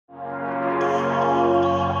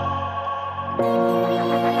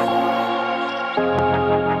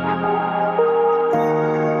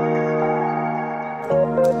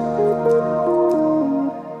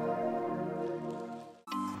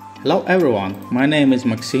Hello everyone, my name is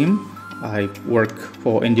Maxim. I work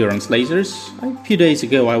for Endurance Lasers. A few days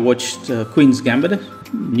ago I watched Queen's Gambit.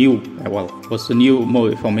 Was a new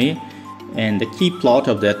movie for me, and the key plot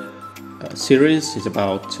of that series is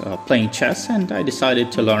about playing chess, and I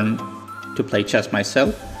decided to learn to play chess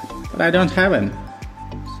myself, but I don't have them.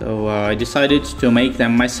 So I decided to make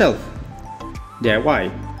them myself,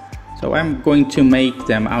 DIY. So I'm going to make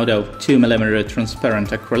them out of 2mm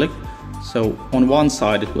transparent acrylic. So on one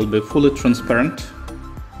side it will be fully transparent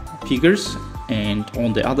figures, and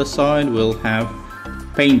on the other side we'll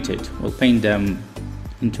paint them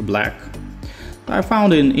into black. I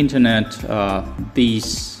found in internet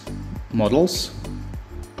these models,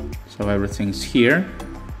 so everything's here.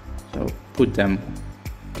 So put them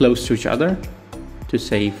close to each other to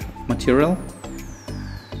save material,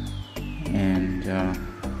 and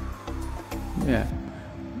yeah,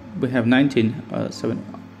 we have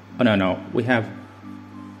we have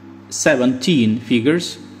 17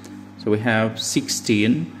 figures. So we have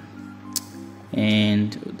 16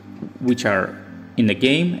 and which are in the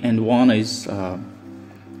game, and one is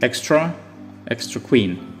extra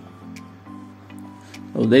queen.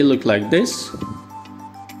 So they look like this.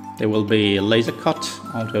 They will be laser cut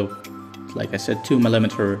out of, like I said,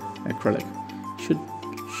 2mm acrylic.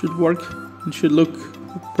 Should work and should look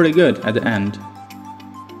pretty good at the end.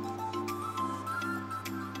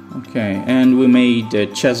 Okay, and we made a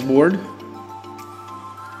chessboard.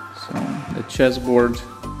 So the chessboard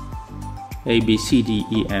A, B, C, D,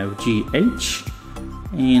 E, F, G, H,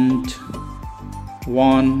 and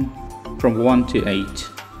from 1 to 8.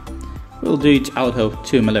 We'll do it out of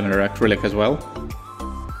 2mm acrylic as well.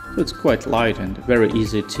 So it's quite light and very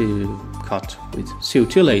easy to cut with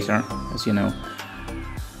CO2 laser, as you know.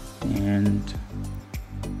 And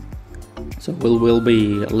so will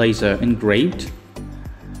be laser engraved.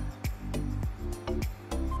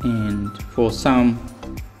 And for some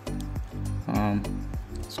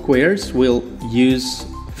squares we'll use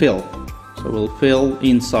fill. So we'll fill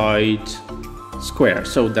inside square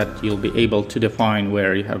so that you'll be able to define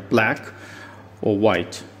where you have black or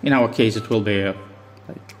white. In our case it will be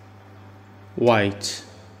like white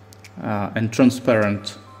and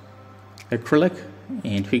transparent acrylic,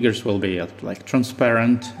 and figures will be like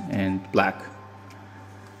transparent and black.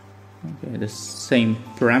 Okay, the same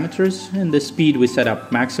parameters, and the speed we set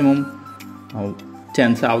up maximum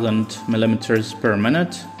 10,000 millimeters per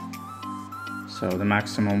minute. So the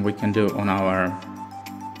maximum we can do on our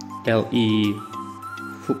LE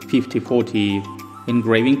 5040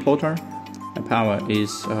 engraving plotter. The power is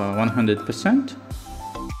 100%.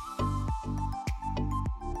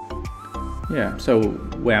 Yeah, so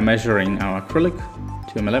we are measuring our acrylic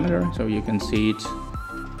 2mm, so you can see it.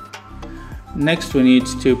 Next we need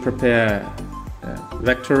to prepare a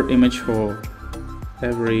vector image for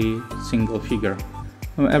every single figure.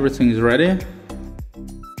 Everything is ready.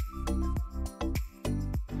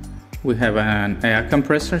 We have an air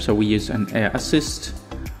compressor, so we use an air assist.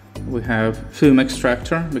 We have fume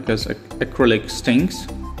extractor because acrylic stinks,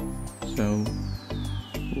 so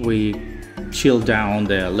we chill down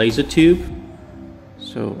the laser tube.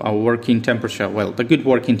 So our working temperature, the good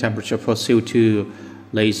working temperature for CO2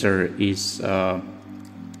 laser is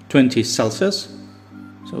 20 Celsius.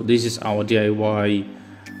 So this is our DIY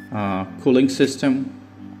cooling system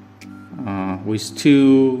with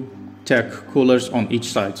 2 tech coolers on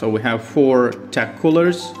each side. So we have 4 tech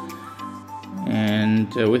coolers,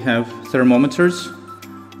 and we have thermometers,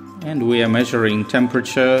 and we are measuring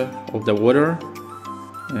temperature of the water,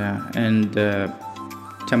 and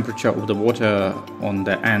temperature of the water on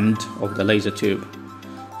the end of the laser tube.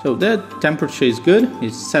 So the temperature is good,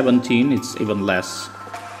 it's 17, it's even less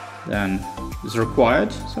than is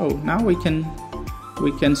required. So now we can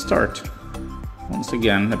start. Once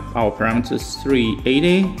again, our parameter is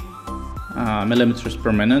 380 millimeters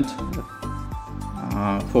per minute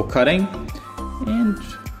for cutting, and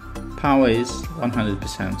power is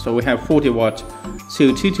 100%. So we have 40 watt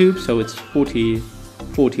CO2 tube, so it's 40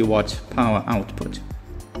 watt power output.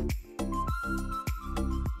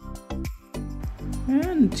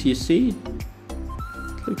 And you see,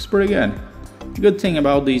 it looks pretty good. The good thing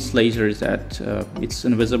about these lasers is that it's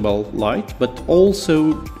invisible light, but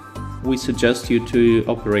also we suggest you to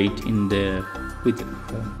operate with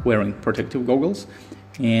wearing protective goggles,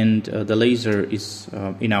 and the laser is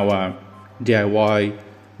in our DIY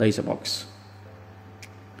laser box,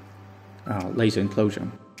 laser enclosure.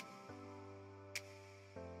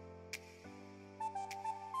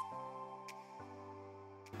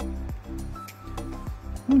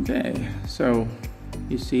 Okay, so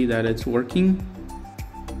you see that it's working.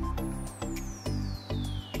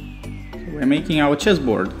 So we're making our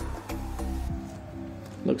chessboard.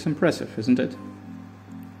 Looks impressive, isn't it?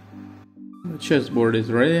 The chessboard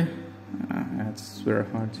is ready. That's very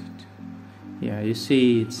hard. Yeah, you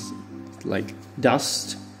see it's like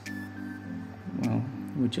dust. Well,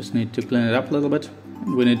 we just need to clean it up a little bit.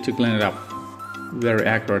 We need to clean it up very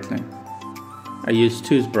accurately. I use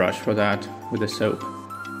toothbrush for that with the soap.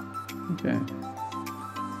 Okay,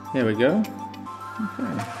 here we go.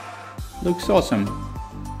 Okay, looks awesome.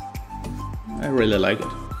 I really like it.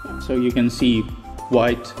 So you can see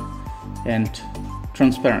white and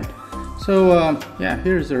transparent. So yeah,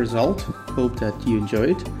 here's the result. Hope that you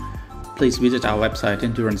enjoyed. Please visit our website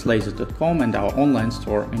endurancelasers.com and our online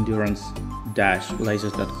store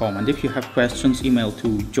endurance-lasers.com. And if you have questions, email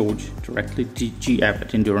to George directly.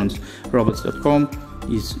 gf@endurancerobots.com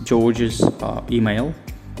is George's email,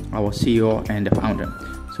 our CEO and the founder.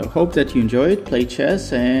 So hope that you enjoyed, play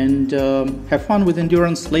chess, and have fun with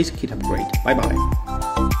Endurance Laser Kit upgrade. Bye bye.